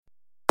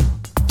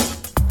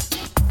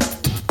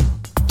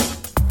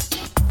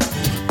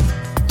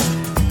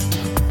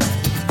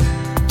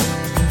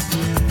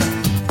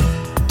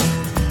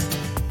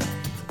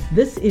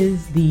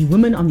is the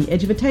Women on the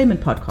Edge of Attainment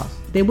podcast.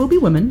 There will be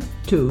women,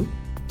 Two,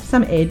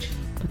 some edge,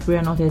 but we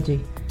are not edgy.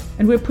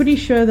 and we're pretty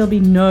sure there'll be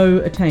no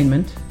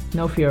attainment.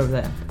 No fear of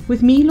that.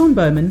 With me, Lorne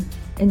Bowman.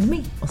 And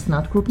me,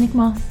 Osnat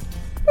Krupnik-Mas.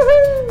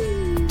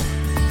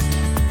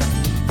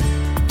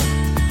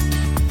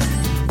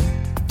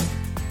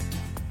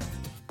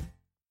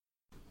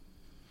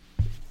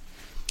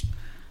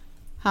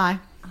 Hi.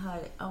 Hi,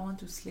 I want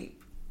to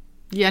sleep.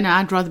 Yeah, no,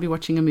 I'd rather be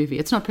watching a movie.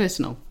 It's not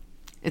personal.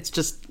 It's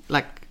just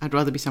like I'd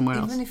rather be somewhere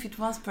else. Even if it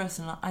was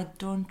personal, I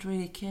don't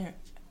really care.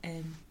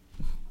 And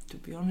to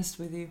be honest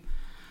with you,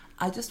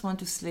 I just want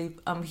to sleep.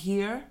 I'm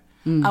here.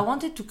 I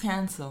wanted to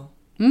cancel.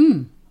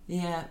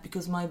 Yeah,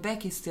 because my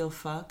back is still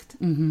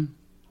fucked. Mm-hmm.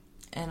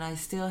 And I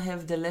still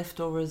have the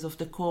leftovers of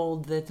the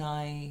cold that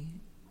I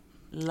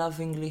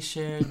lovingly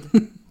shared.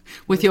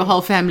 With your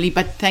whole family,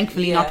 but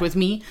thankfully Yeah. not with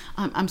me.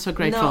 I'm so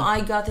grateful. No,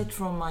 I got it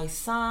from my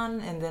son,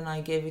 and then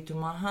I gave it to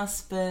my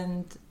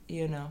husband,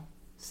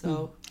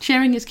 So,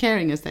 Sharing is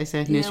caring, as they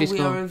say at yeah, nursery we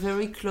school. are a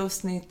very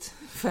close-knit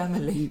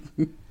family.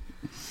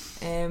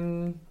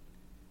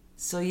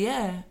 So,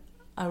 yeah,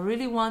 I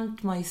really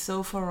want my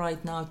sofa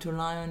right now to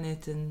lie on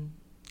it and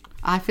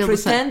I feel the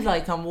same. pretend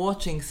like I'm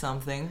watching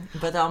something,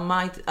 but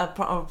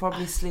I'll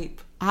probably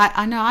sleep.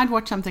 I know I'd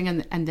watch something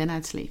and then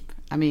I'd sleep.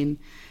 I mean,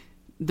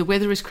 the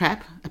weather is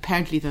crap.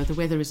 Apparently, though, the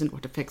weather isn't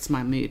what affects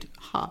my mood.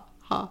 Ha,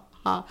 ha,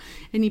 ha.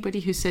 Anybody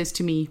who says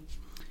to me,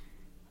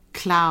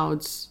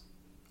 clouds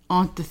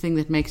aren't the thing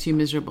that makes you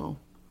miserable,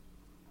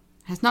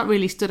 has not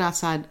really stood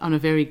outside on a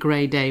very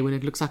grey day when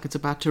it looks like it's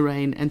about to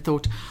rain and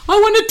thought, I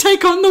want to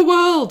take on the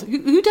world.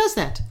 Who does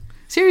that?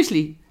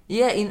 Seriously.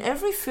 Yeah, in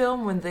every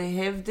film when they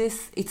have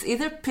this, it's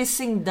either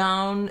pissing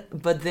down,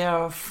 but they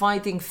are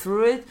fighting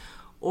through it,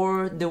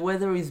 or the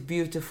weather is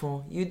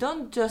beautiful. You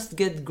don't just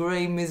get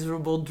grey,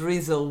 miserable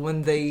drizzle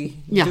when they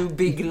do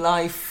big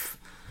life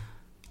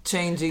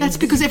changing. That's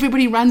because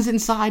everybody runs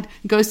inside,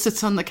 goes,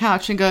 sits on the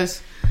couch and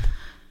goes,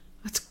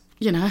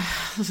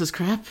 this is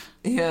crap.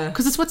 Yeah.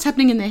 Because it's what's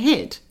happening in their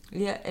head.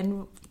 Yeah,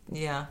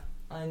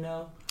 I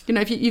know.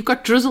 If you've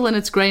got drizzle and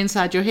it's grey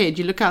inside your head,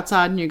 you look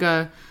outside and you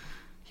go,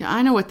 yeah,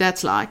 I know what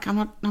that's like.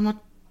 I'm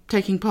not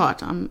taking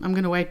part. I'm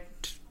going to wait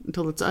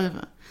until it's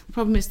over. The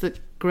problem is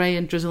that grey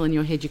and drizzle in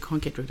your head, you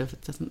can't get rid of.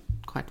 It doesn't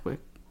quite work.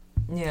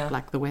 Yeah.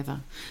 Like the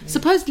weather. Yeah.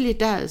 Supposedly it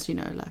does,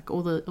 like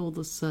all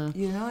this... I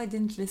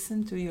didn't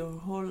listen to your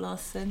whole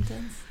last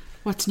sentence.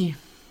 What's new?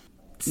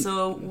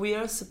 So we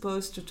are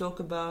supposed to talk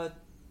about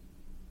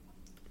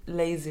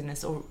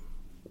laziness or...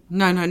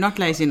 No, not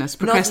laziness.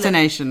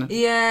 Procrastination.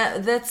 Yeah,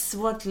 that's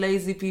what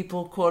lazy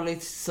people call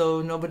it,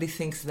 so nobody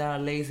thinks they are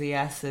lazy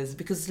asses.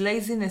 Because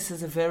laziness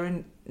is a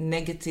very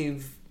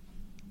negative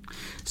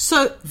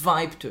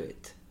vibe to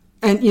it.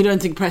 And you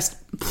don't think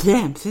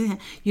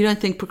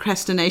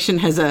procrastination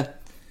has a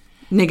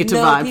negative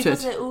vibe to it? People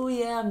say, oh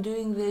yeah, I'm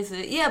doing this.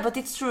 Yeah, but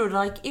it's true.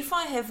 Like, if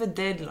I have a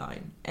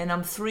deadline and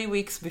I'm 3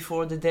 weeks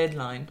before the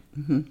deadline,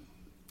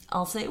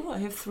 I'll say, I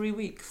have 3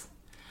 weeks.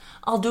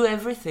 I'll do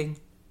everything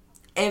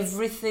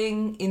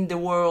in the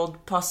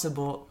world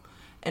possible.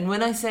 And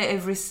when I say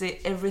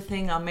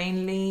everything, I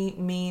mainly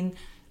mean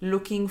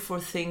looking for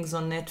things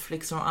on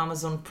Netflix or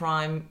Amazon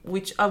Prime,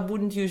 which I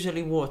wouldn't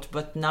usually watch,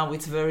 but now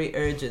it's very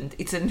urgent.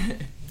 It's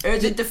an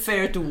urgent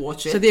affair to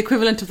watch it. So the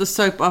equivalent of the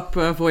soap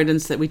opera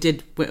avoidance that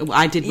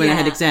I did when I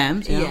had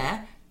exams.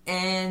 Yeah.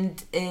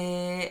 And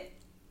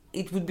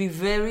it would be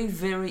very,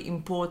 very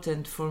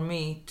important for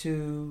me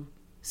to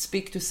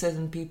speak to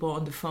certain people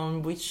on the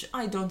phone, which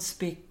I don't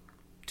speak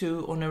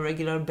to on a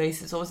regular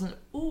basis. I wasn't,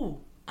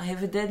 I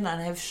have a deadline,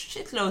 I have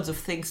shitloads of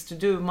things to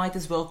do, might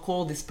as well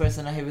call this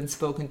person I haven't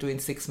spoken to in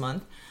 6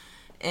 months.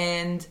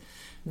 And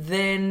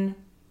then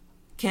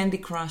Candy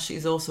Crush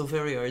is also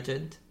very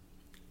urgent.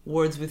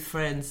 Words with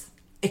Friends,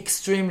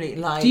 extremely,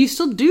 like... Do you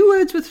still do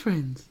Words with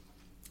Friends?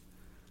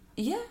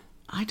 Yeah.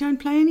 I don't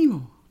play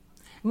anymore.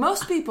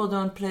 Most people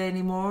don't play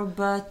anymore,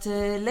 but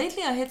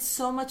lately I had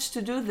so much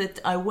to do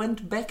that I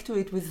went back to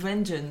it with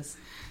vengeance.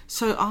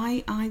 So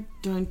I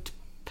don't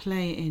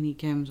play any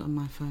games on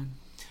my phone.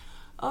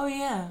 Oh,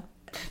 yeah.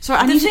 So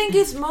the thing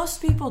is,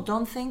 most people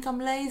don't think I'm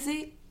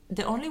lazy.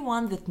 The only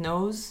one that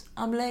knows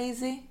I'm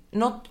lazy,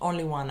 not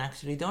only one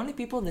actually, the only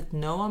people that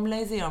know I'm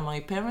lazy are my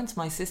parents,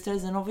 my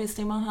sisters, and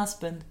obviously my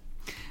husband.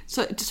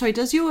 So, sorry,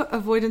 does your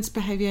avoidance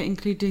behaviour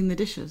include doing the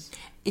dishes?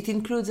 It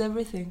includes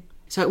everything.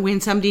 So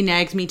when somebody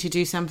nags me to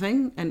do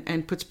something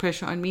and puts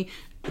pressure on me,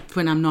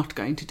 when I'm not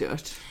going to do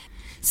it.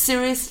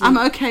 Seriously. I'm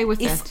okay with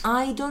that. If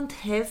I don't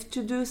have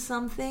to do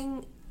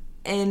something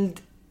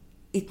and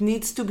it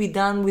needs to be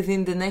done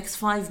within the next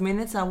 5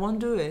 minutes, I won't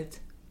do it.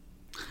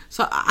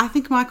 So I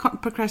think my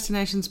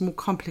procrastination's more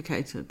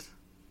complicated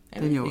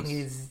than yours. Everything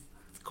is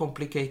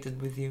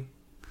complicated with you.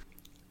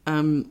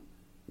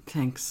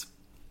 Thanks.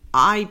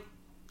 I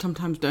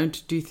sometimes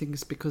don't do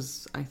things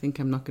because I think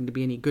I'm not going to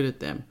be any good at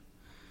them.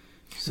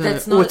 So,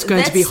 that's not, or it's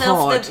going to be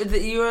hard.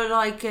 You're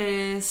like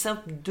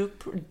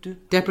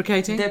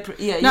deprecating?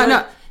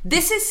 No.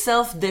 This is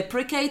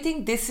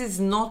self-deprecating. This is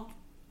not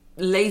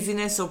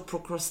laziness or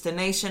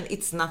procrastination.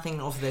 It's nothing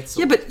of that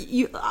sort. Yeah,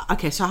 but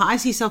okay, so I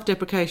see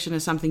self-deprecation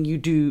as something you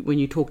do when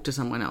you talk to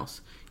someone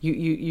else.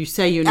 You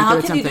say you're not good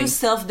at something. How can you do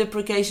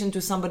self-deprecation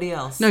to somebody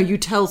else? No, you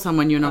tell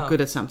someone you're not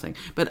good at something.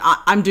 But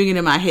I'm doing it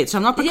in my head. So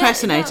I'm not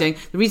procrastinating.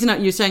 The reason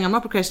you're saying I'm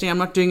not procrastinating, I'm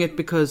not doing it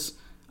because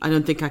I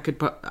don't think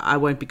I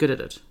won't be good at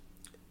it.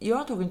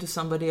 You're talking to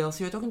somebody else.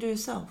 You're talking to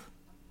yourself.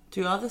 To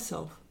your other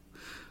self.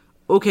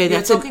 Okay, You're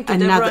that's talking to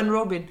another... Deborah and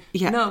Robin.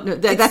 Yeah, no,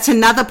 that's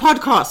another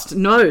podcast.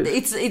 No.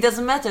 It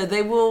doesn't matter.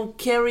 They will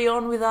carry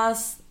on with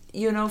us,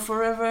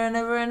 forever and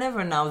ever and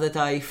ever. Now that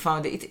I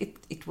found it,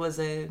 it was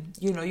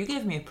you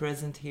gave me a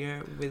present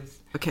here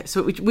with... Okay,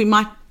 so we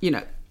might,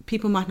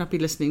 people might not be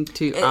listening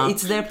to...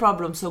 it's their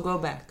problem, so go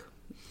back.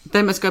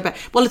 They must go back.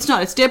 Well, it's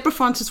not. It's Deborah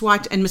Francis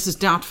White and Mrs.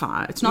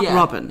 Doubtfire. It's not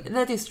Robin.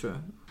 That is true.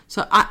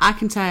 So I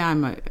can say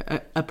I'm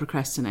a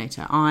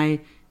procrastinator. I'm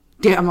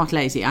not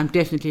lazy. I'm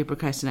definitely a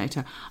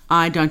procrastinator.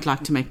 I don't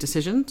like to make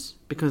decisions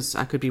because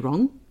I could be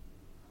wrong.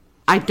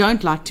 I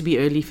don't like to be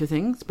early for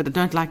things, but I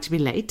don't like to be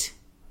late.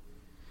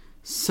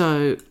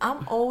 So...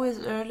 I'm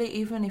always early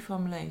even if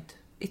I'm late.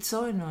 It's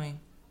so annoying.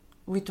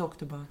 We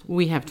talked about it.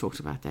 We have talked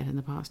about that in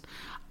the past.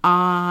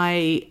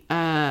 I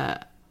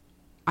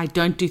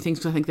don't do things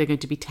because I think they're going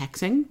to be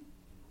taxing.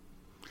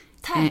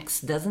 Tax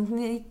doesn't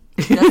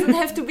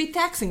have to be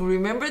taxing.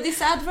 Remember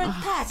this advert?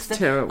 Tax. It's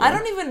terrible. I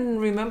don't even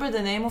remember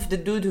the name of the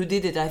dude who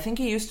did it. I think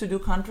he used to do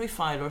Country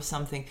File or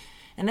something.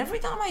 And every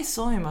time I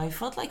saw him, I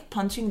felt like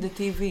punching the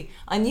TV.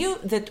 I knew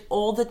that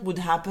all that would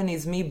happen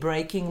is me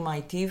breaking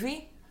my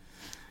TV.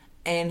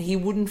 And he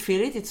wouldn't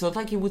feel it. It's not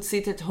like he would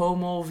sit at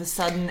home all of a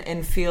sudden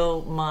and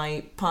feel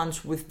my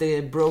punch with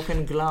the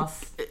broken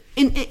glass.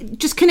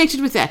 Just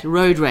connected with that,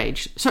 road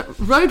rage. So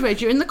road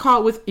rage, you're in the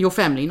car with your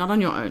family, not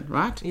on your own,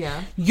 right?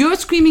 Yeah. You're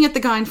screaming at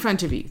the guy in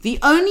front of you. The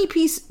only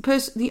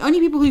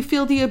people who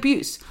feel the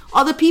abuse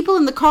are the people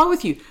in the car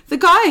with you. The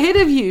guy ahead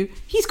of you,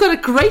 he's got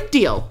a great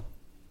deal.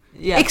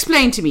 Yeah.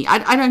 Explain to me.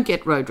 I don't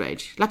get road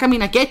rage. I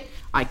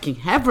can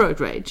have road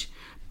rage.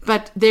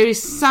 But there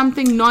is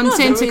something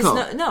nonsensical.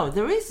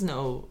 There is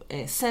no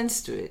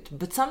sense to it.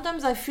 But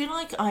sometimes I feel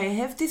like I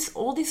have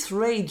all this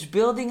rage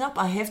building up.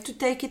 I have to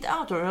take it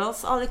out or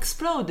else I'll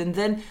explode. And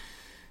then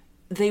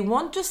they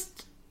won't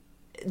just...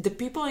 The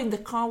people in the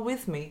car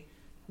with me,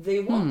 they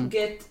won't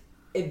get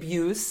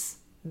abuse.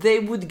 They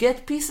would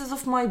get pieces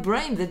of my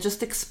brain that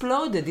just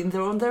exploded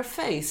on their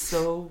face.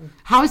 So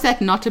how is that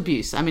not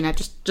abuse? I mean,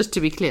 just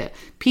to be clear,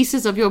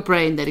 pieces of your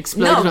brain that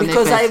exploded on their face.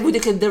 No,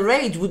 because the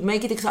rage would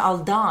make it. I'll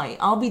die.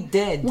 I'll be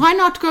dead. Why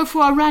not go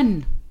for a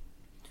run?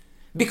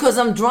 Because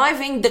I'm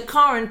driving the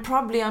car and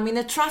probably I'm in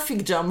a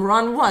traffic jam.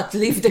 Run what?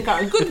 Leave the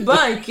car.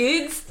 Goodbye,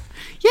 kids.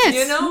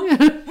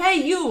 Yes. Hey,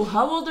 you.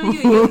 How old are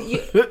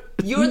you?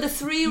 You're the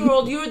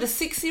 3-year-old. You're the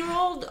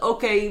 6-year-old.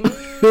 Okay,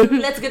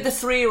 let's get the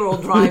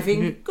 3-year-old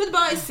driving.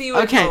 Goodbye. See you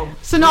at home.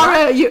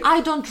 Scenario.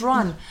 I don't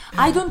run.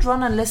 I don't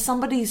run unless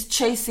somebody is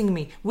chasing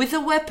me with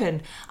a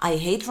weapon. I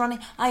hate running.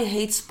 I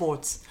hate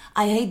sports.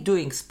 I hate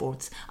doing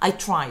sports. I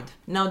tried.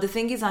 Now the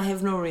thing is, I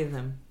have no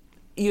rhythm.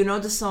 You know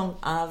the song,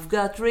 I've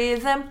got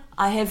rhythm.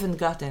 I haven't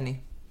got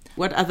any.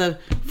 What other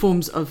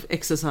forms of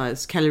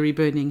exercise, calorie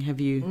burning,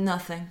 have you?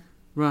 Nothing.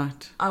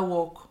 Right. I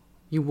walk.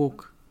 You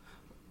walk.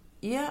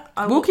 Yeah.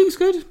 Walking's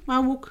good. I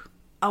walk.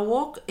 I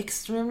walk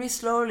extremely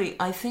slowly.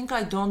 I think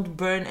I don't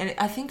burn any.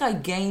 I think I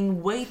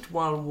gain weight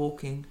while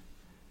walking.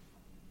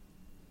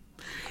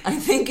 I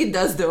think it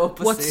does the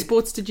opposite. What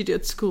sports did you do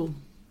at school?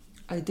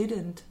 I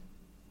didn't.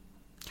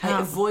 How?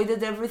 I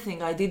avoided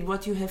everything. I did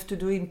what you have to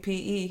do in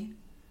PE.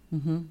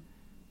 Mm-hmm.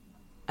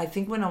 I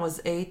think when I was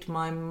 8,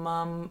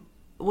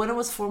 when I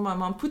was 4, my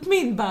mom put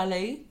me in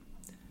ballet,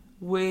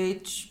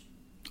 which...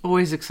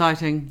 Always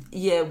exciting.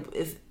 Yeah,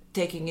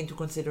 taking into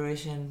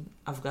consideration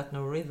I've got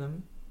no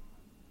rhythm,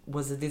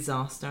 was a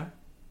disaster.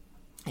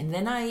 And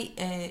then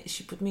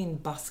she put me in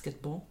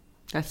basketball.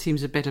 That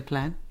seems a better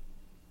plan.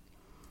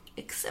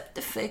 Except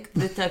the fact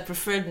that I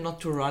preferred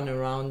not to run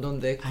around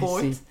on the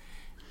court. I see.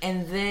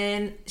 And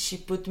then she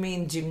put me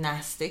in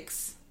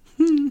gymnastics.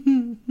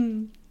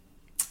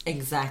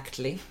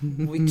 Exactly.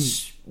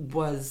 Which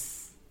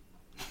was...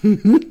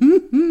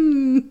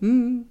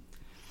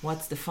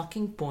 What's the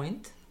fucking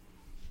point?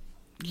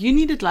 You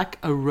needed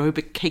like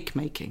aerobic cake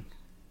making.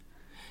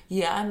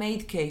 Yeah, I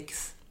made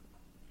cakes.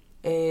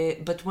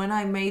 But when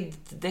I made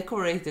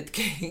decorated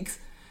cakes,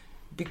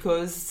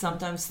 because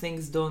sometimes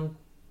things don't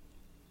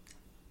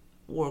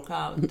work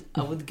out,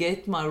 I would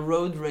get my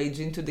road rage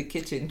into the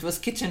kitchen. It was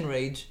kitchen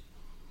rage.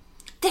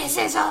 This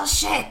is all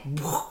shit!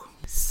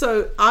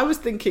 So I was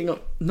thinking,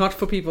 not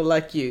for people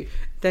like you,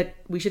 that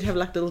we should have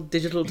like little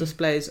digital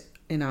displays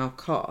in our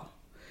car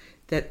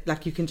that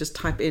like you can just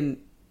type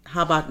in,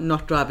 how about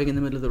not driving in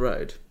the middle of the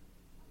road?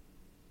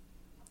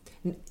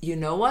 You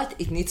know what?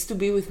 It needs to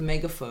be with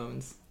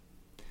megaphones.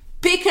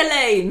 Pick a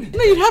lane!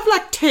 No, you'd have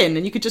like 10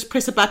 and you could just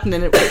press a button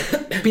and it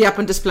would be up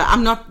on display.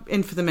 I'm not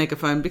in for the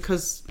megaphone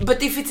because...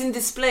 But if it's in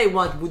display,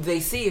 what would they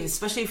see?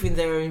 Especially if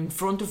they're in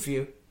front of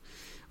you.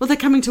 Well, they're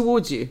coming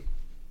towards you.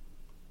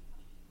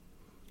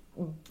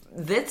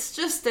 that's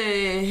just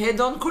a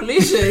head-on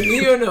collision,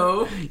 you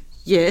know.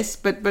 Yes,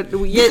 but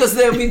Because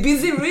they'll be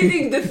busy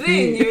reading the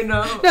thing, you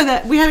know. No,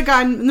 that we had a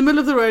guy in the middle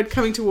of the road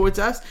coming towards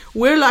us.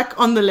 We're like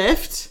on the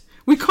left.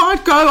 We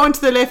can't go onto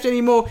the left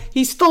anymore.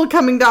 He's still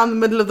coming down the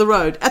middle of the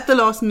road. At the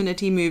last minute,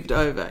 he moved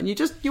over, and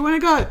you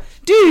want to go,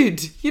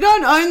 dude. You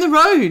don't own the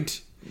road.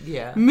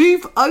 Yeah.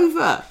 Move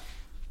over.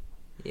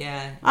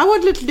 Yeah. I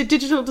want little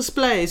digital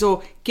displays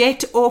or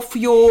get off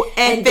your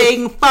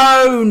effing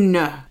phone.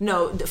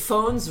 No, the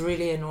phones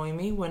really annoy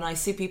me. When I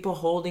see people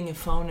holding a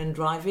phone and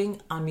driving,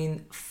 I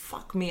mean,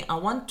 fuck me. I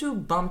want to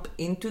bump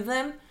into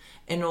them.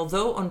 And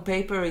although on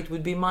paper it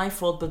would be my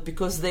fault, but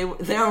because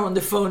they're on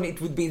the phone, it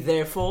would be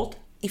their fault.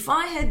 If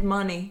I had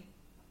money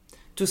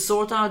to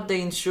sort out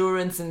the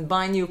insurance and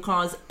buy new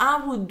cars,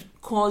 I would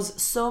cause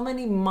so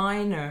many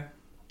minor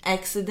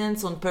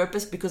accidents on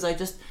purpose because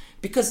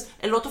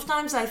a lot of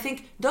times I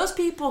think those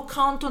people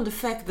count on the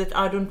fact that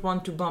I don't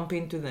want to bump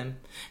into them,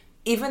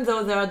 even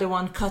though they're the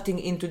one cutting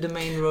into the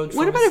main road.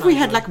 What about if we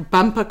had like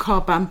bumper car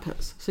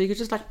bumpers, so you could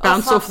just like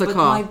bounce off the but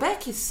car? My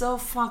back is so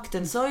fucked,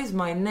 and so is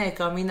my neck.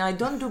 I mean, I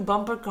don't do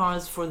bumper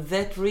cars for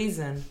that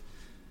reason.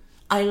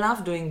 I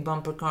love doing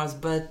bumper cars,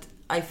 but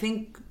I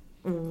think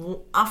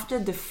after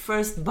the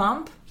first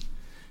bump,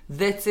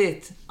 that's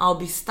it. I'll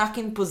be stuck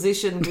in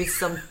position with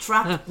some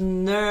trapped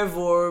nerve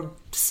or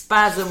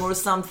spasm or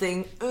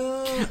something.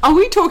 Are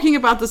we talking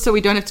about this so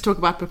we don't have to talk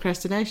about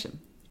procrastination?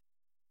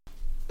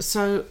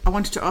 So I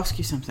wanted to ask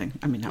you something.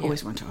 I mean, I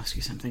always want to ask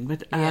you something,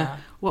 but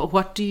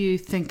what do you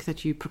think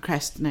that you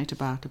procrastinate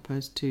about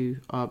opposed to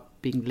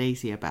being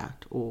lazy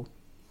about, or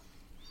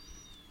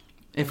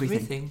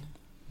everything?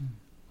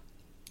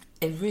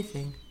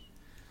 Everything.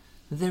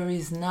 There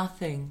is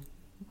nothing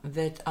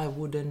that I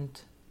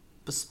wouldn't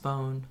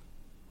postpone.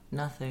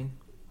 Nothing.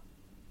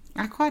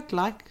 I quite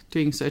like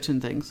doing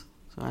certain things,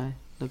 so I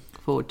look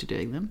forward to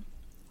doing them.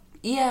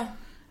 Yeah.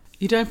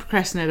 You don't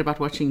procrastinate about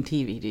watching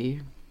TV, do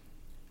you?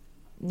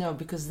 No,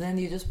 because then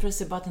you just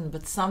press a button.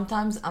 But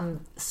sometimes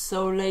I'm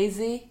so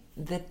lazy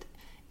that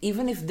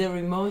even if the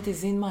remote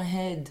is in my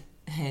head,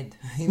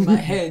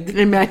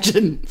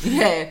 Imagine.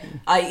 Yeah,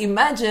 I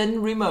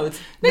imagine remote.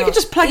 You could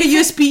just plug a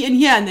USB in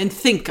here and then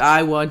think,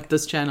 I want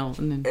this channel.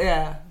 And then...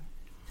 Yeah.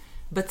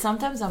 But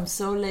sometimes I'm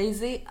so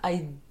lazy,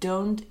 I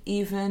don't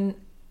even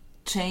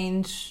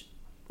change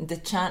the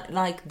channel.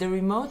 Like, the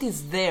remote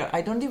is there.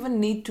 I don't even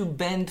need to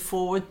bend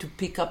forward to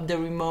pick up the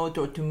remote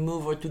or to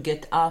move or to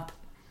get up.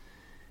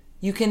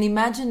 You can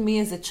imagine me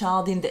as a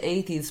child in the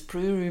 80s,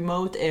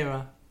 pre-remote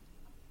era.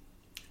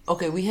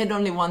 Okay, we had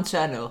only one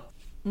channel.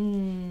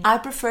 I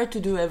prefer to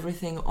do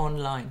everything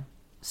online,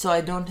 so I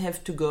don't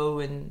have to go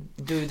and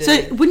do the...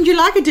 So wouldn't you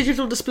like a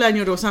digital display on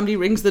your door? Somebody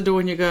rings the door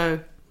and you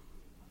go,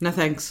 no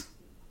thanks.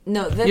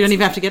 No, you don't even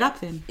have to get up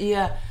then.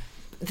 Yeah,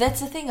 that's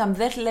the thing. I'm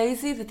that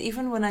lazy that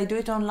even when I do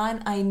it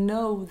online, I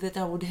know that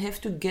I would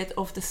have to get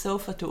off the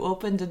sofa to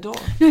open the door.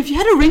 No, if you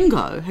had a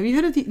Ringo, have you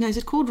heard of the... No, is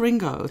it called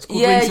Ringo? It's called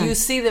Ringo. You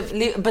see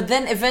the... But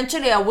then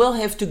eventually I will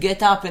have to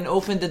get up and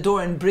open the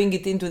door and bring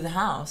it into the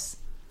house.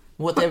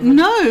 Whatever. But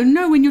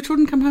no, when your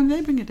children come home,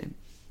 they bring it in.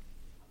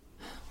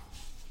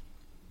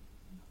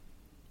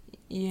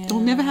 Yeah. You'll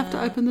never have to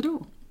open the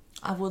door.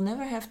 I will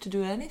never have to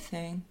do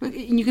anything. But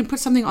you can put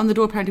something on the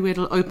door apparently where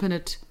it'll open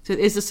it. So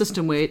there's a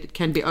system where it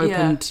can be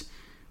opened. Yeah.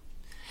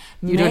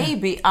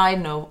 Maybe, I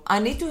know. I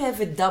need to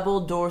have a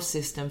double door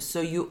system.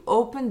 So you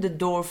open the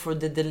door for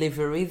the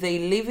delivery, they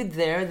leave it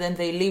there, then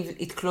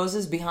it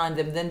closes behind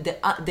them. Then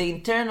the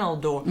internal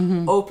door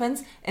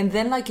opens. And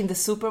then like in the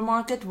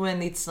supermarket,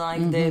 when it's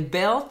like the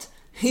belt,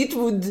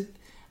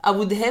 I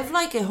would have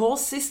like a whole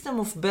system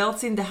of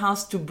belts in the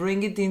house to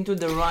bring it into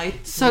the right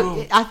room.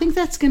 So I think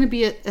that's going to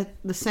be at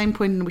the same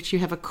point in which you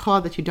have a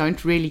car that you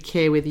don't really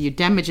care whether you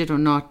damage it or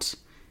not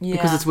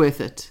because it's worth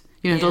it.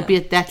 You know, it'll be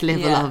at that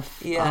level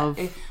of...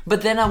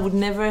 But then I would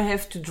never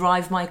have to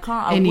drive my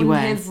car. I wouldn't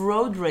have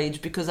road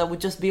rage because I would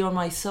just be on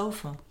my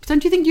sofa. But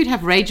don't you think you'd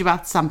have rage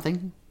about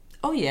something?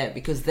 Oh yeah,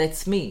 because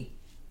that's me.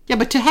 Yeah,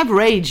 but to have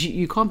rage,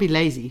 you can't be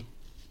lazy.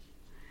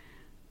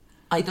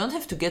 I don't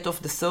have to get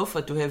off the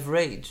sofa to have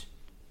rage.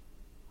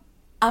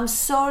 I'm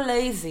so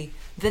lazy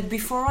that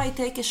before I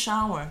take a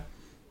shower,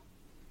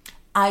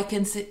 I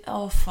can say,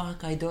 oh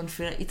fuck, I don't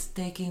feel it's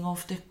taking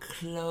off the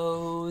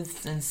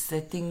clothes and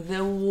setting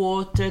the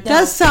water. It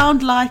does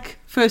sound like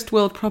first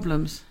world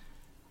problems.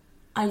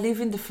 I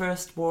live in the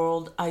first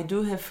world. I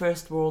do have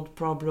first world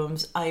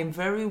problems. I am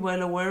very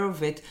well aware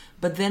of it.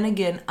 But then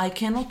again, I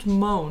cannot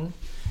moan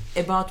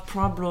about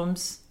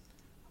problems.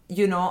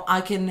 You know,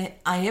 I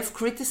have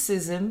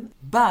criticism,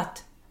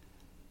 but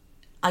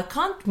I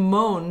can't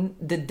moan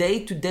the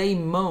day-to-day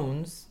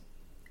moans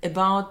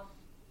about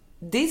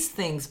these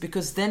things,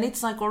 because then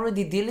it's like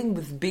already dealing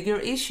with bigger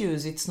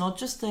issues. It's not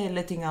just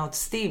letting out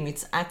steam.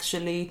 It's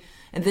actually,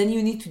 and then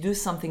you need to do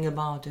something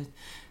about it.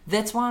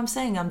 That's why I'm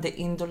saying I'm the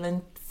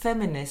indolent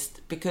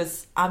feminist,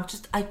 because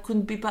I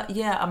couldn't be, but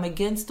yeah, I'm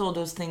against all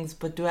those things,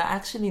 but do I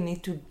actually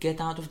need to get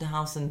out of the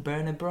house and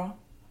burn a bra?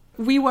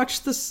 We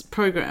watched this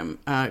program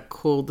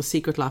called The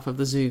Secret Life of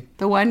the Zoo.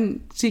 The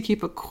one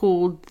zookeeper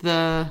called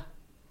the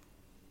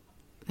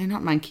They're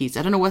not monkeys.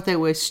 I don't know what they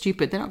were.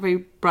 Stupid. They're not very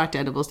bright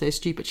animals. They're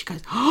stupid. She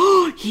goes,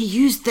 oh, he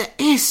used the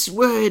S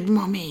word,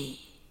 Mommy.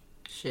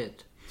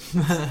 Shit.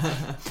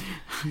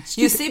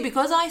 You see,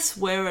 because I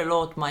swear a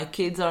lot, my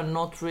kids are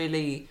not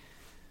really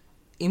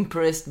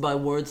impressed by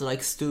words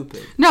like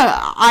stupid. No,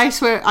 I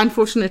swear,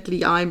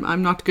 unfortunately,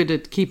 I'm not good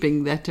at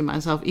keeping that to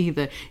myself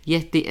either.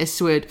 Yet the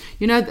S word,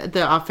 you know,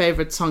 our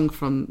favorite song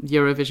from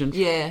Eurovision.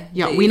 Yeah.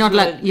 We're not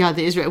allowed. Yeah,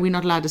 the Israel. We're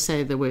not allowed to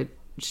say the word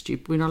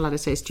stupid. We're not allowed to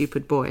say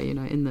stupid boy. You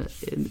know, in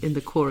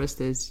the chorus,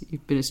 there's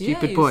you've been a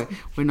stupid boy.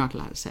 We're not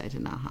allowed to say it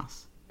in our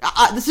house.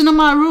 This is not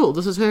my rule.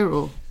 This is her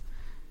rule.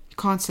 You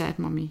can't say it,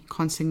 Mommy. You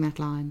can't sing that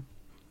line.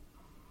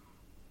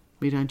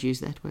 We don't use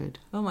that word.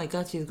 Oh my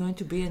God, she's going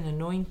to be an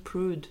annoying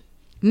prude.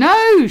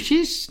 No,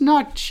 she's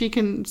not. She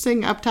can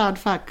sing Uptown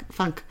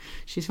Funk.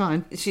 She's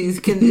fine. But she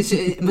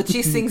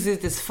sings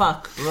it as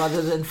fuck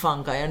rather than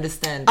funk. I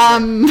understand.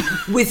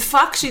 With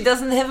fuck, she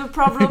doesn't have a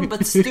problem,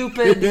 but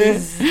stupid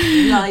is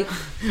like.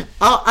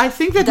 I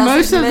think that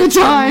most of the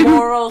time,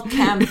 moral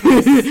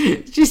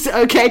campus. She's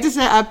okay to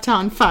say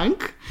Uptown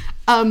Funk,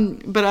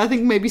 but I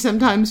think maybe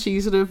sometimes she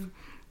sort of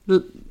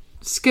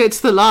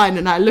skirts the line,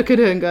 and I look at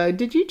her and go,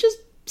 "Did you just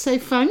say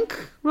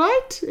funk,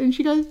 right?" And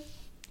she goes,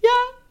 "Yeah."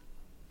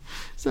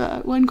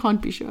 So one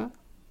can't be sure.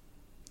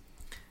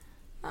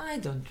 I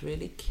don't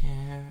really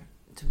care,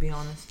 to be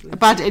honest with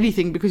about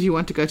anything because you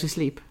want to go to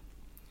sleep.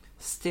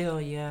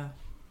 Still, yeah.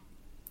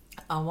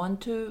 I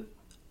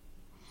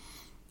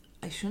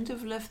shouldn't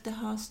have left the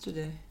house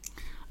today.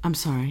 I'm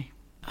sorry.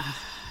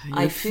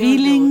 I'm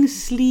feeling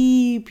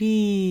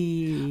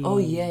sleepy. Oh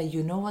yeah,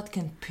 you know what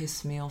can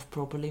piss me off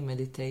properly?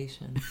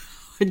 Meditation.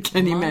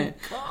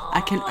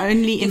 I can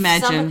only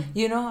imagine.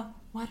 You know,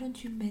 why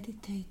don't you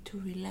meditate to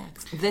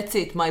relax? That's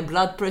it. My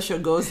blood pressure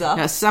goes up.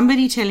 Now,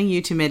 somebody telling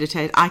you to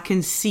meditate, I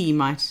can see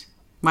might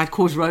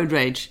cause road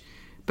rage,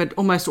 but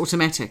almost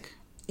automatic.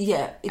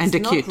 Yeah, it's and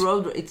acute. Not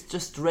road. It's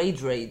just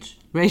rage. Rage.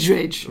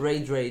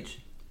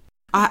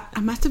 I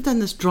must have done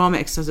this drama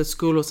exercise at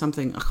school or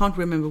something. I can't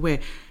remember where.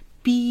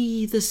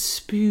 Be the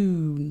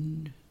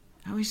spoon.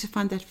 I always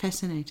find that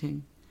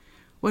fascinating.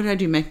 What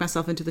do? Make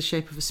myself into the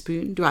shape of a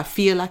spoon? Do I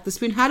feel like the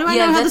spoon? How do I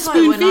know how the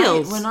spoon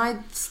feels? When I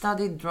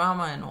studied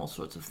drama and all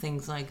sorts of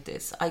things like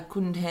this, I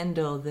couldn't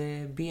handle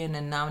the be an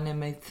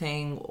inanimate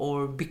thing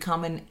or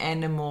become an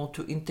animal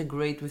to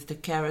integrate with the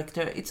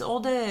character. It's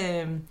all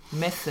the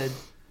method.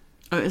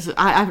 Oh,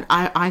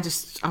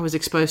 I was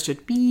exposed to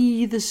it.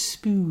 Be the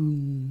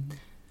spoon.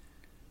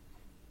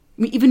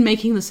 Even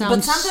making the sound.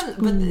 But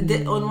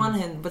sometimes, on one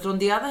hand, but on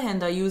the other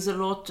hand, I use a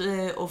lot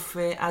of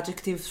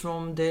adjectives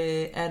from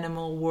the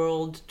animal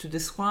world to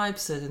describe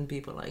certain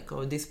people. Like,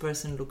 oh, this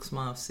person looks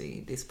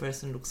mousy. This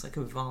person looks like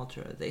a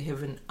vulture. They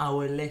have an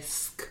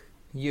owl-esque,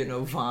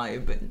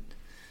 vibe. And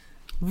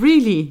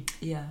really?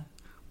 Yeah.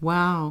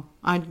 Wow,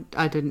 I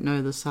didn't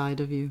know the side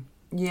of you.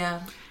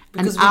 Yeah.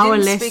 Because an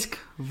owl-esque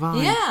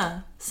vibe.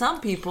 Yeah. Some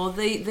people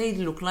they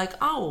look like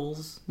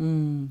owls.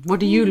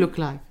 What do you look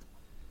like?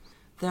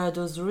 There are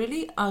those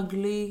really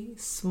ugly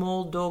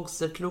small dogs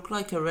that look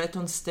like a rat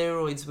on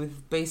steroids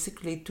with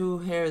basically 2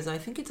 hairs. I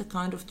think it's a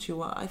kind of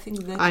chihuahua. I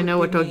think that. I know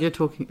what dog you're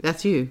talking.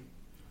 That's you.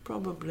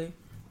 Probably.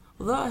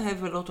 Although I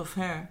have a lot of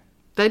hair.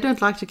 They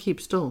don't like to keep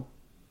still.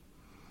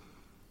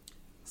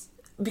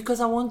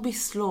 Because I won't be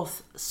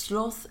sloth.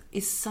 Sloth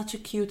is such a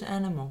cute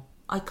animal.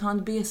 I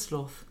can't be a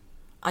sloth.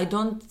 I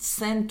don't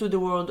send to the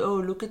world, oh,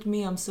 look at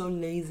me, I'm so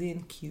lazy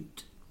and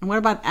cute. And what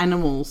about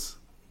animals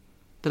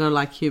that are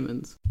like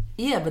humans?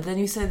 Yeah, but then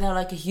you say they're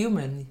like a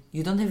human.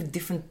 You don't have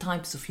different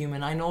types of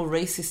human. I know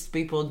racist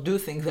people do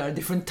think there are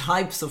different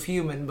types of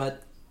human,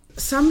 but...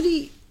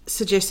 Somebody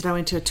suggested, I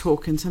went to a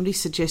talk, and somebody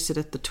suggested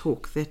at the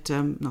talk that...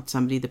 not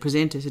somebody, the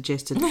presenter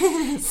suggested...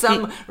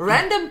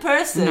 random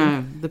person.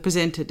 No, the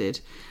presenter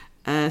did.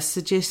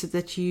 Suggested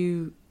that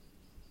you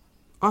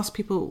ask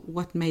people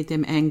what made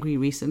them angry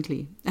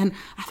recently. And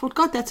I thought,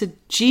 God, that's a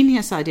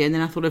genius idea. And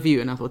then I thought of you,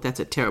 and I thought, that's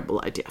a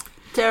terrible idea.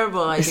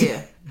 Terrible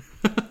idea.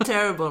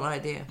 Terrible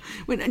idea.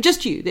 Well,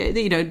 just you.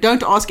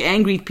 Don't ask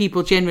angry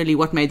people generally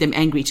what made them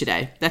angry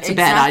today. That's a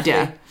bad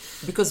idea.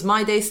 Because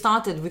my day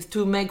started with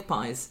 2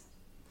 magpies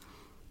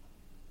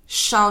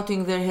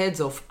shouting their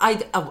heads off.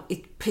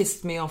 It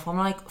pissed me off. I'm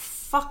like,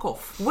 fuck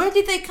off. Where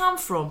did they come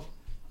from?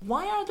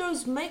 Why are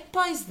those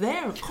magpies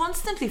there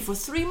constantly for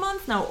 3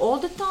 months now, all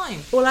the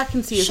time? All I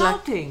can see is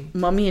shouting. Like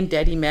mommy and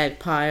daddy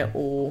magpie,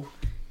 or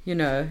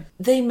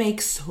they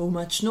make so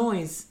much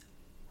noise.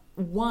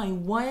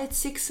 Why at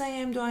 6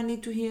 a.m. do I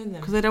need to hear them?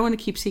 Because they don't want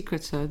to keep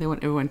secrets, so they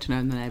want everyone to know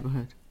in the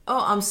neighborhood.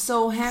 Oh, I'm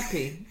so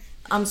happy.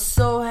 I'm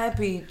so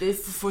happy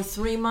for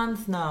 3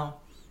 months now.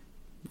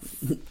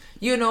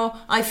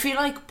 I feel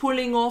like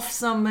pulling off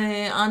some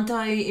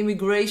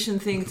anti-immigration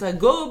things. Like,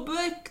 go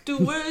back to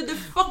where the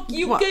fuck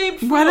you came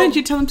from. Why don't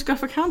you tell them to go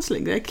for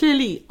counselling? They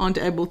clearly aren't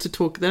able to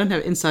talk. They don't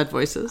have inside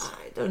voices.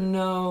 I don't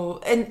know.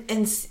 And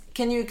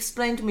can you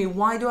explain to me,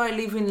 why do I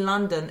live in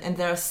London and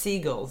there are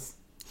seagulls?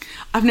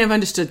 I've never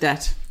understood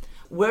that.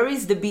 where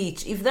is the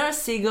beach? If there are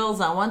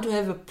seagulls, I want to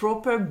have a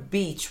proper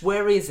beach.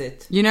 Where is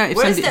it? You know, if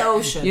Where's somebody- the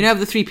ocean? You know, of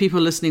the 3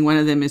 people listening, one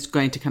of them is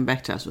going to come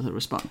back to us with a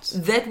response.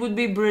 That would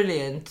be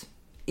brilliant.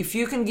 If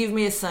you can give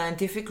me a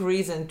scientific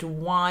reason to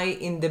why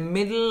in the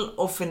middle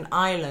of an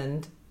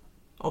island,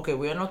 okay,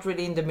 we are not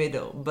really in the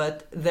middle,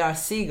 but there are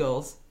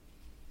seagulls.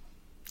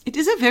 It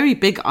is a very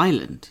big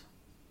island.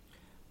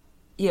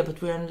 Yeah,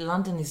 but we're in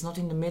London, it's not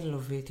in the middle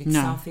of it, it's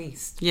No.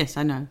 southeast. Yes,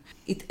 I know.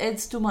 It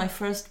adds to my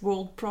first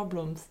world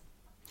problems.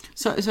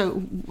 So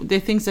there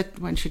are things that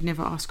one should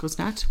never ask, was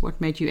that?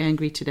 What made you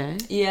angry today?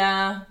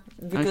 Yeah,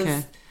 because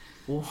Okay.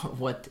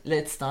 what?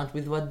 Let's start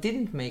with what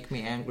didn't make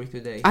me angry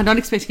today. I'm not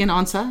expecting an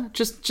answer,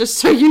 just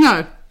so you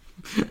know.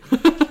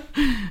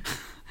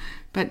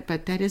 But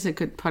that is a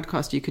good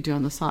podcast you could do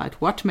on the side.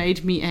 What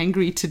made me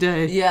angry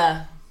today?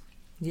 Yeah.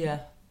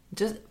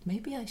 Just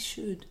maybe I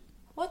should.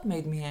 What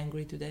made me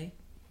angry today?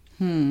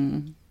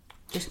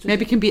 Just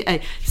Maybe it can be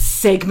a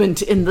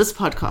segment in this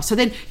podcast. So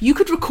then you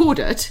could record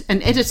it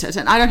and edit it,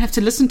 and I don't have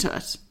to listen to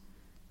it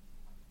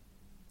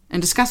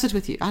and discuss it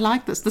with you. I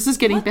like this. This is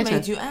getting What better.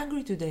 made you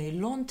angry today?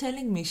 Lon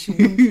telling me she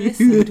won't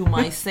listen to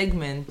my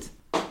segment.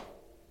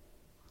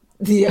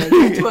 Yeah,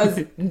 that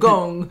was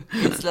gong.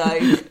 It's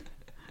like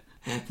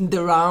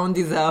the round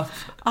is up.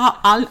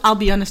 I'll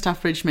be honest, our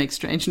fridge makes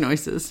strange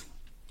noises.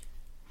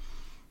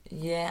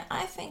 Yeah,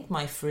 I think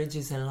my fridge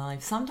is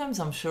alive. Sometimes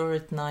I'm sure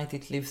at night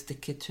it leaves the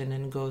kitchen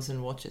and goes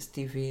and watches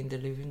TV in the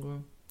living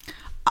room.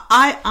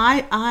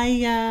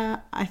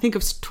 I think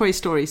of Toy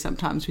Story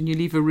sometimes. When you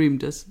leave a room,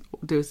 does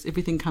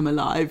everything come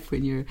alive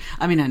when you're...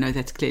 I mean, I know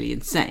that's clearly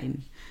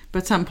insane,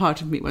 but some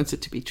part of me wants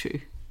it to be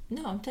true.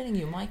 No, I'm telling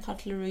you, my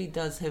cutlery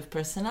does have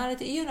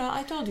personality. You know,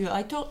 I told you,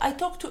 I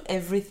talk to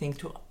everything,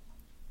 to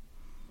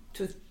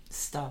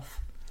stuff.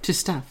 To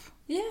stuff.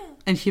 Yeah,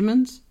 And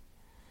humans?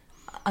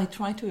 I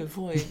try to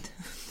avoid.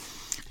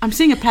 I'm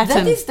seeing a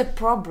pattern. That is the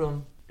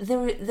problem.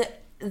 There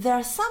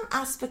are some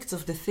aspects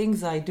of the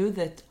things I do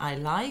that I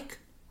like.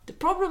 The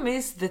problem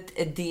is that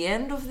at the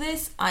end of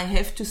this, I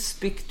have to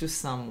speak to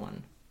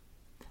someone.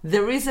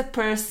 There is a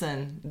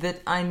person that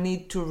I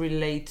need to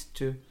relate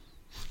to.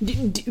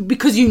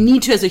 Because you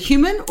need to as a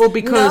human, or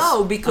because...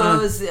 No,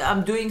 because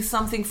I'm doing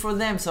something for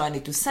them, so I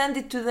need to send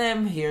it to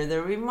them, hear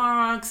their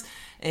remarks,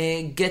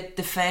 get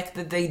the fact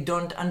that they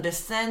don't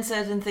understand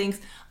certain things.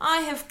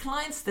 I have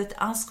clients that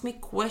ask me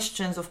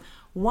questions of,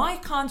 why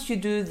can't you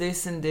do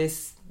this and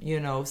this, you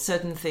know,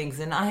 certain things?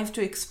 And I have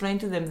to explain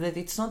to them that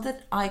it's not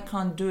that I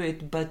can't do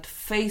it, but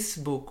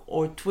Facebook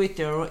or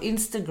Twitter or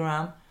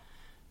Instagram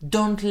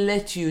don't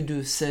let you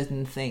do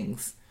certain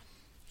things.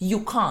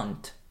 You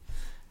can't.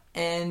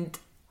 And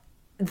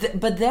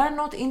but they are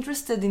not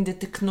interested in the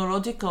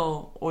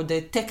technological or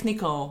the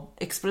technical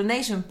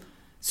explanation.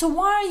 So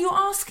why are you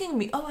asking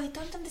me? Oh, I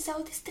don't understand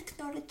all this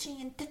technology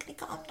and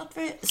technical. I'm not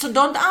very... So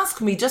don't ask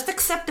me. Just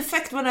accept the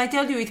fact when I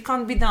tell you it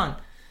can't be done.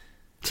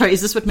 Sorry,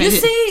 is this what made You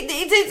it... see,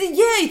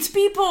 yeah, it's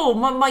people.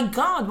 My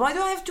God, why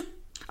do I have to...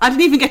 I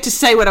didn't even get to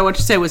say what I wanted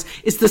to say was,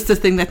 is this the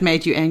thing that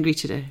made you angry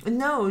today?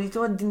 No, it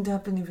didn't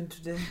happen even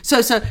today.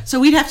 So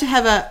we'd have to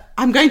have a...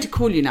 I'm going to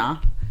call you now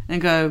and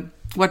go,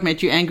 what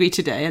made you angry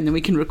today? And then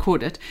we can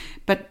record it.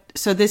 But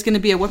so there's going to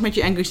be a what made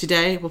you angry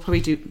today. We'll probably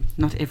do,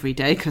 not every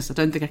day because I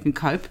don't think I can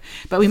cope.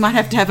 But we might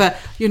have to have a,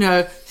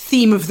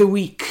 theme of the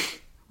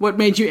week. What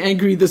made you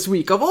angry this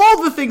week? Of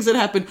all the things that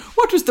happened,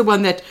 what was the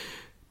one that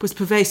was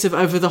pervasive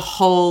over the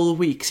whole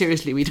week?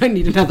 Seriously, we don't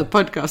need another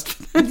podcast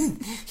for that.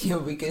 Yeah,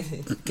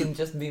 it can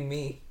just be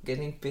me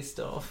getting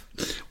pissed off.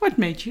 What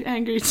made you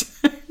angry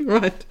today?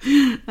 Right.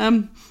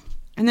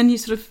 And then you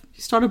sort of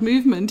start a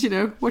movement,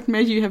 what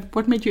made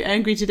you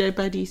angry today,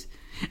 buddies?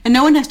 And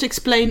no one has to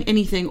explain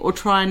anything or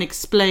try and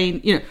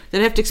explain,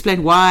 they have to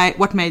explain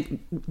what made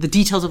the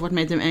details of what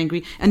made them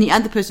angry, and the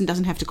other person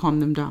doesn't have to calm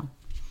them down.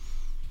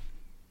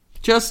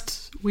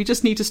 We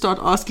just need to start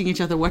asking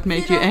each other what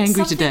made you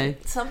angry today.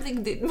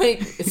 Something did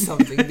make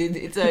something did.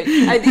 It's like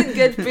I did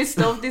get pissed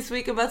off this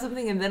week about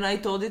something, and then I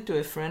told it to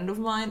a friend of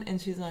mine,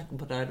 and she's like,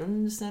 "But I don't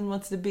understand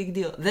what's the big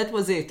deal." That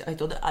was it. I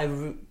told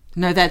her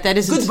No, that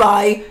isn't.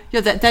 Goodbye.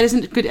 Yeah, that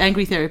isn't good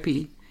angry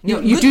therapy.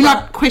 You No, do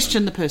not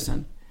question the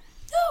person.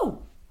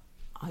 No,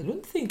 I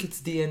don't think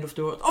it's the end of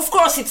the world. Of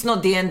course, it's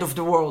not the end of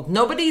the world.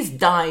 Nobody's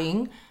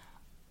dying.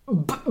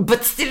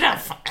 But still,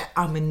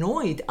 I'm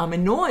annoyed.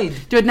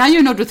 But now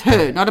you're not with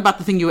her, not about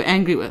the thing you were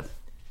angry with.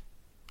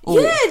 Or...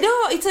 Yeah,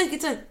 no, it's like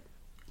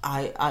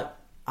I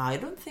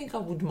don't think I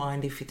would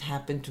mind if it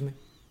happened to me.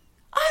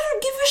 I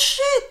don't give a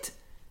shit.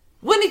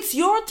 When it's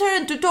your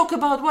turn to talk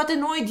about what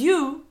annoyed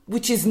you,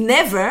 which is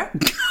never.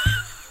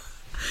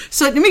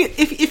 So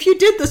if you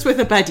did this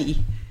with a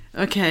buddy,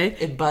 okay?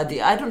 A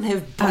buddy. I don't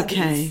have buddies.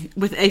 Okay,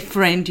 with a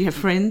friend. Do you have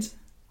friends?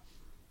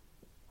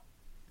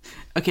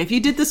 Okay, if you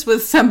did this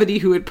with somebody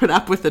who would put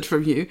up with it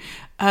from you,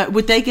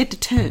 would they get a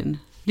turn?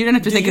 You don't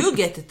have to Do think. you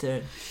get a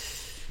turn?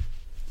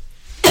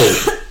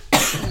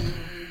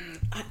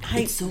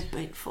 It's so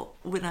painful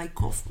when I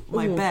cough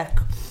my back.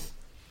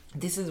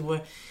 This is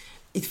where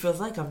it feels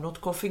like I'm not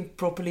coughing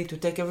properly to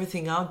take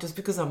everything out just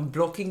because I'm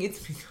blocking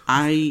it.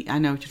 I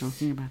know what you're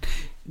talking about.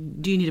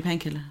 Do you need a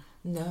painkiller?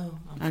 No,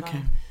 I'm Okay.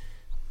 fine.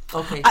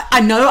 Okay.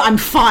 I know I'm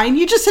fine.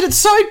 You just said it's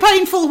so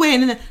painful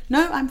when. And then,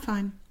 no, I'm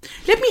fine.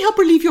 Let me help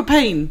relieve your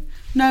pain.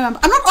 No, I'm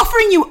not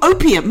offering you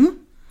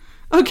opium.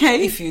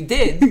 Okay. If you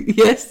did,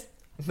 Yes.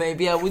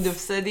 maybe I would have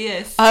said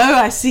yes. Oh,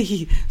 I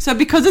see. So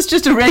because it's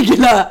just a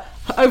regular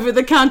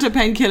over-the-counter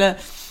painkiller,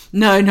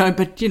 no,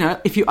 but,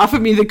 if you offer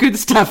me the good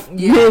stuff,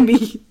 Yeah.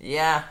 maybe.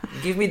 Yeah,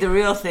 give me the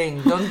real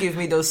thing. Don't give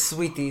me those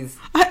sweeties.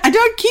 I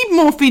don't keep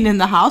morphine in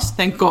the house,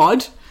 thank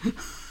God.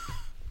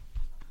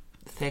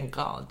 Thank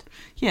God.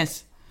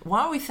 Yes.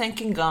 Why are we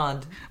thanking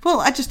God? Well,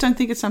 I just don't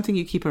think it's something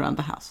you keep around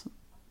the house.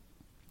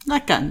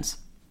 Like guns.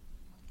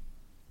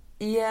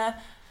 Yeah,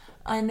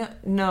 I know.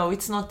 No,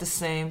 it's not the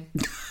same.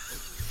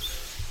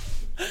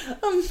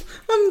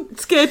 I'm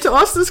scared to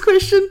ask this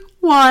question.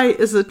 Why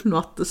is it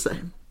not the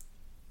same?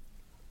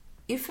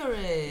 If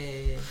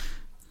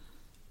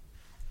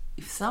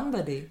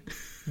somebody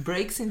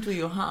breaks into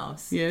your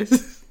house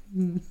Yes.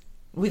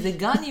 with a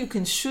gun, you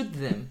can shoot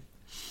them.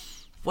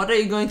 What are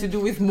you going to do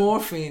with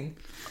morphine?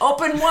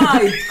 Open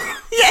wide.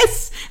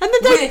 Yes. And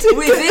then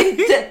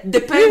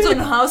Depends on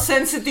how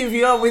sensitive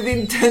you are.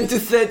 Within 10 to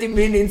 30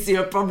 minutes,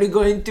 you're probably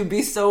going to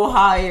be so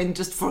high and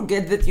just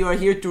forget that you are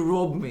here to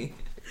rob me.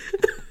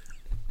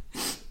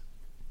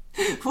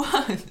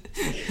 What?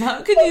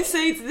 How can you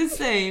say it's the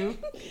same?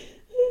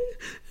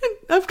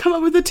 I've come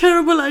up with a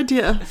terrible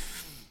idea.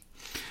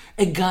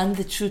 A gun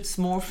that shoots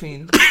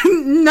morphine.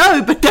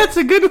 No, but that's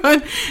a good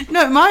one.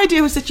 No, my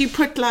idea was that you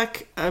put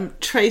like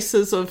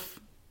traces of,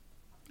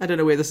 I don't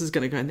know where this is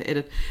going to go in the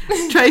edit,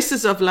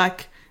 traces of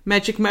like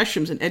magic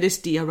mushrooms and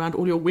LSD around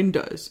all your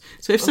windows.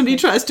 So if somebody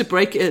tries to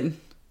break in,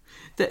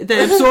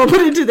 they absorb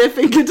it into their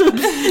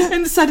fingertips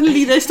and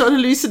suddenly they start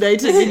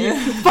hallucinating and you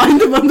find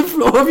them on the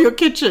floor of your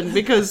kitchen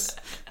because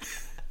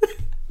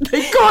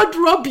they can't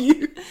rob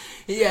you.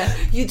 Yeah,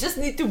 you just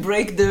need to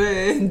break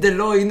the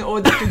law in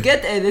order to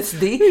get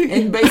LSD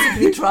and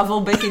basically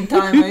travel back in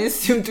time, I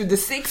assume, to the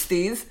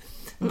 60s.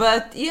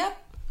 But yeah,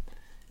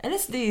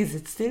 LSD, is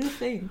it still a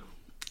thing?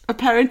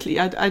 Apparently,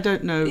 I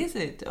don't know. Is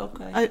it?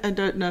 Okay. I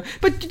don't know.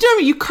 But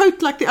you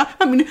coat like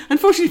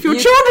unfortunately, if your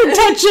children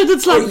touch it,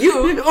 it's like...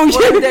 One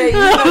day,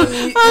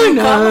 you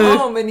come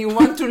home and you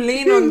want to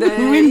lean on the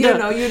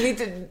window. You need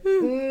to...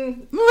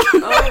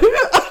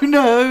 Oh,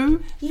 no.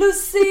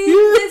 Lucy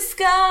in the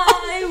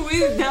sky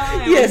with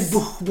diamonds. Yes.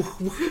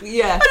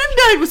 Yeah. I didn't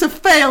know it was a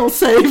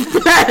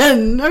fail-safe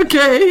plan,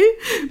 okay?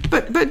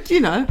 But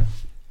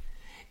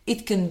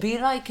It can be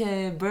like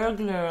a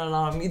burglar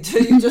alarm. You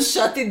just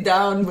shut it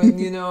down when,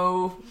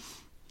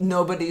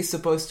 nobody is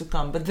supposed to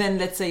come. But then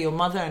let's say your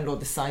mother-in-law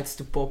decides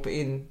to pop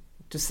in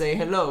to say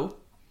hello.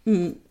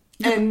 And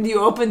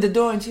you open the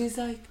door and she's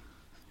like...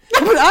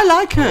 But I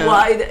like her.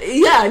 Why?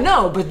 Yeah,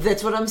 no, but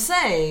that's what I'm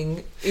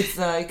saying. It's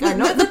like, I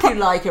know that you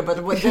like her,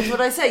 but that's what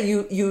I say.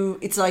 You,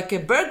 it's like a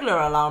burglar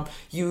alarm.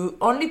 You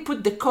only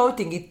put the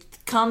coating. It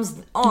comes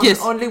on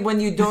only when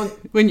you don't...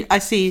 I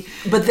see.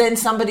 But then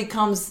somebody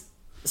comes...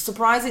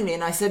 Surprisingly,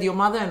 and I said your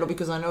mother-in-law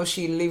because I know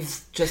she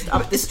lives just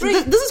up the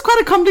street. This is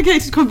quite a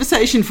complicated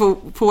conversation for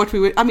what we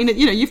would... I mean,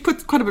 you've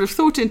put quite a bit of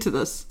thought into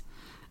this.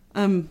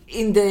 In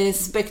the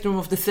spectrum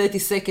of the 30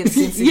 seconds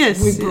since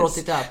we brought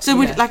it up. So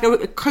like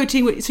a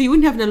coating... So you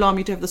wouldn't have an alarm,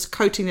 you'd have this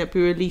coating that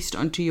be released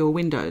onto your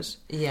windows.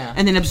 Yeah.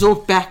 And then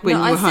absorbed back when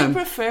you were home. I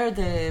prefer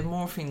the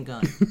morphine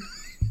gun.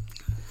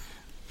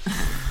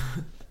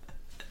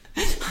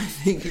 I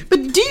think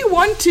but do you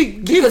want to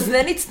give... Because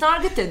then it's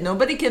targeted.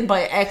 Nobody can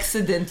by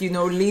accident,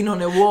 lean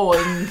on a wall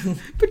and...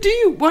 But do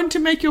you want to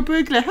make your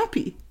burglar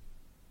happy?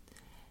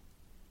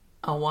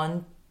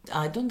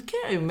 I don't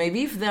care.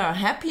 Maybe if they are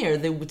happier,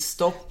 they would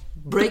stop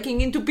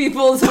breaking into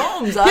people's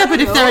homes. But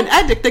if they're an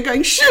addict, they're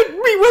going, shoot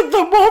me with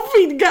the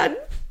morphine gun,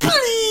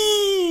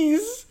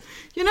 please.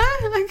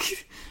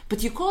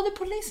 But you call the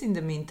police in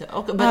the meantime.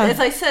 Okay, but as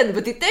I said,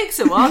 it takes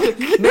a while.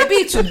 Maybe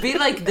it should be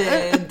like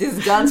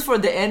these guns for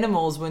the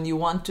animals when you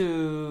want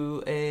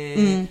to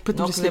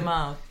knock them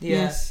out.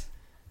 Yeah. Yes.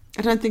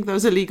 I don't think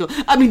those are legal.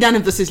 I mean, none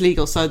of this is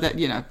legal, so that,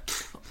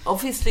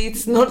 Obviously,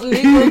 it's not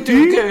legal to...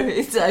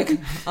 It's like,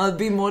 I'll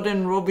be more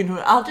than Robin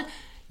Hood.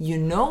 You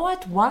know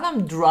what? While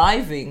I'm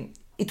driving...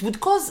 It would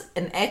cause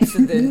an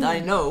accident, I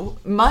know.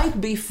 Might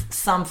be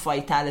some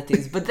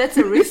fatalities, but that's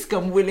a risk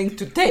I'm willing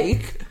to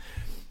take.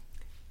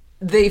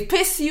 They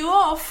piss you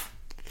off.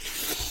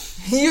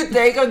 You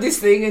take on this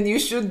thing and you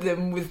shoot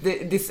them with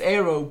this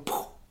arrow.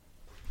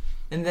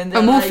 And then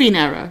a morphine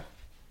arrow.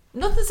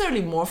 Not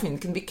necessarily morphine.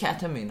 It can be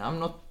ketamine. I'm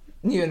not,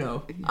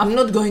 I'm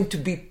not going to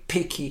be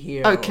picky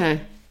here. Okay.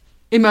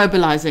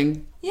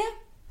 Immobilizing. Yeah.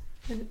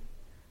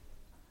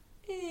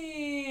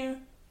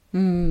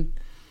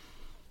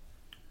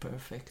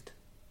 Perfect.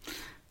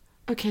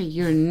 Okay,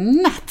 you're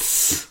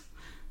nuts.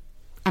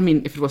 I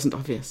mean, if it wasn't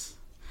obvious.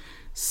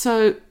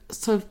 So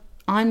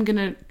I'm going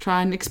to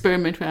try an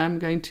experiment where I'm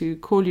going to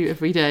call you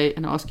every day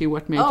and ask you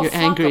what made you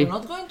angry. I'm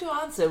not going to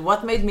answer.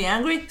 What made me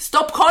angry?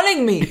 Stop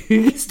calling me.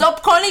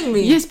 Stop calling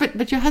me. Yes,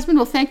 but your husband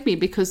will thank me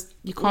because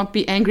you can't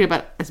be angry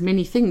about as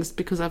many things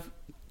because I've...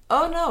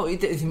 Oh, no.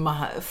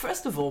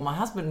 First of all, my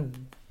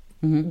husband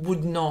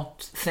would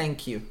not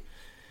thank you.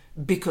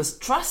 Because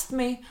trust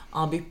me,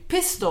 I'll be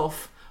pissed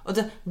off.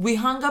 We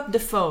hung up the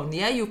phone,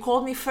 yeah? You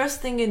called me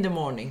first thing in the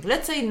morning.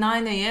 Let's say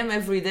 9 a.m.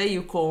 every day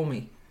you call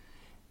me.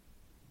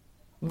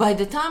 By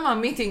the time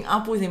I'm meeting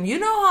up with him, you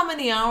know how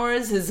many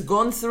hours has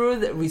gone through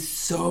that with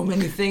so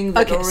many things.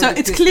 Okay, so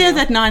it's clear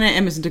that 9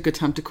 a.m. isn't a good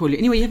time to call you.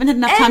 Anyway, you haven't had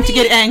enough time to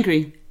get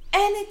angry.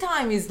 Any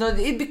time is not...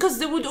 Because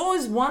they would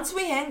always, once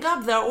we hang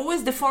up, there are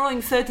always the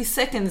following 30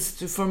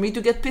 seconds for me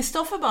to get pissed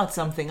off about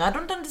something. I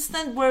don't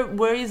understand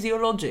where is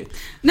your logic.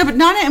 No, but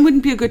 9 a.m.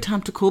 wouldn't be a good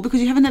time to call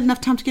because you haven't had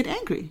enough time to get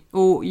angry.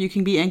 Or you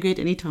can be angry at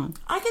any time.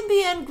 I can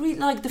be angry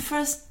like the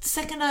first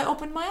second I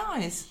open my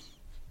eyes.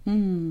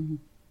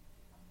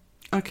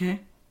 Okay.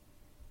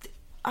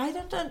 I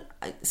don't...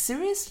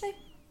 seriously?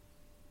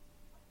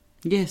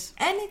 Yes.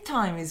 Any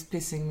time is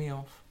pissing me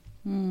off.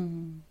 No,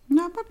 I'm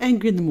not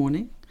angry in the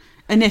morning.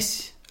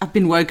 Unless I've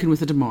been woken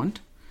with a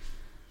demand.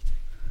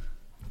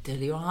 Tell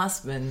your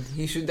husband.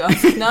 He should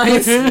ask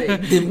nicely.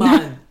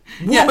 Demand.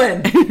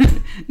 Woman.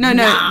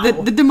 No.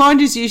 The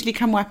demand is usually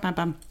come wipe my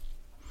bum.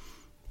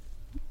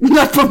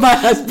 Not from my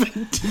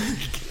husband.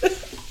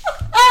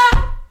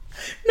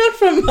 Not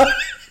from my...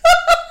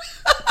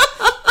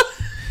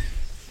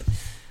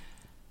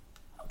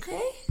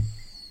 Okay.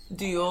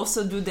 Do you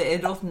also do the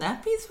adult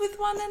nappies with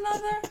one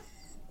another?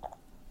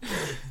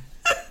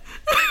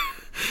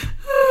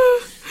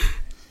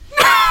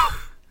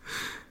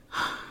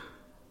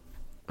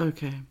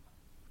 Okay.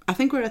 I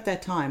think we're at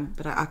that time,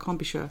 but I can't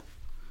be sure.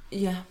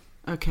 Yeah.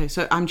 Okay,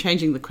 so I'm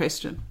changing the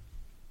question.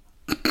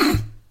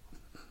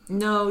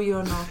 No,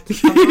 you're not.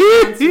 I'm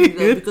not answering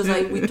that because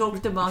we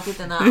talked about it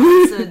and I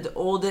answered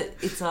all the...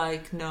 It's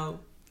like,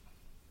 no.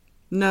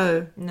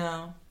 No.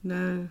 No.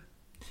 No.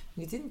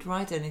 You didn't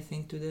write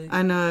anything today.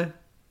 I know.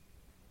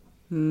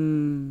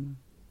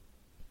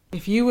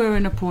 If you were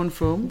in a porn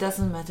film...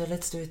 Doesn't matter.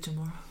 Let's do it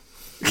tomorrow.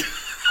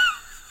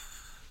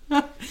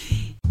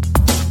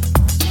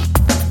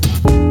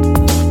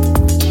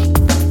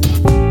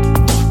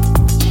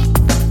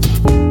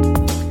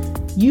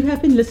 You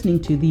have been listening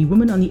to the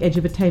Woman on the Edge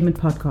of Attainment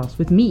podcast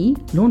with me,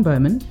 Lorne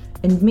Bowman.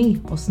 And me,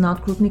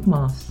 Osnat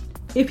Krupnik-Mas.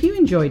 If you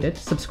enjoyed it,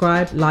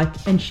 subscribe,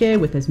 like and share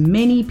with as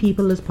many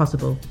people as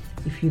possible.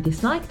 If you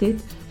disliked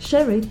it,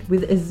 share it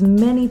with as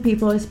many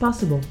people as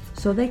possible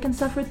so they can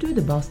suffer too,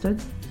 the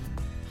bastards.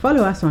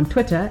 Follow us on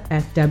Twitter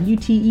at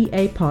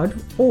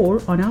WTEApod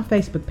or on our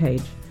Facebook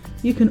page.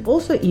 You can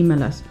also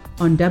email us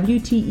on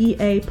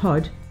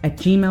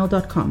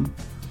WTEApod@gmail.com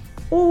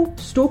or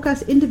stalk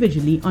us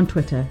individually on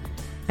Twitter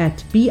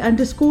at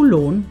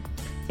B_Lorne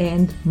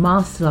and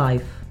Mas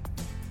Life.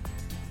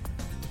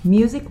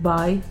 Music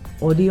by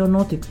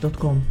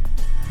Audionautics.com.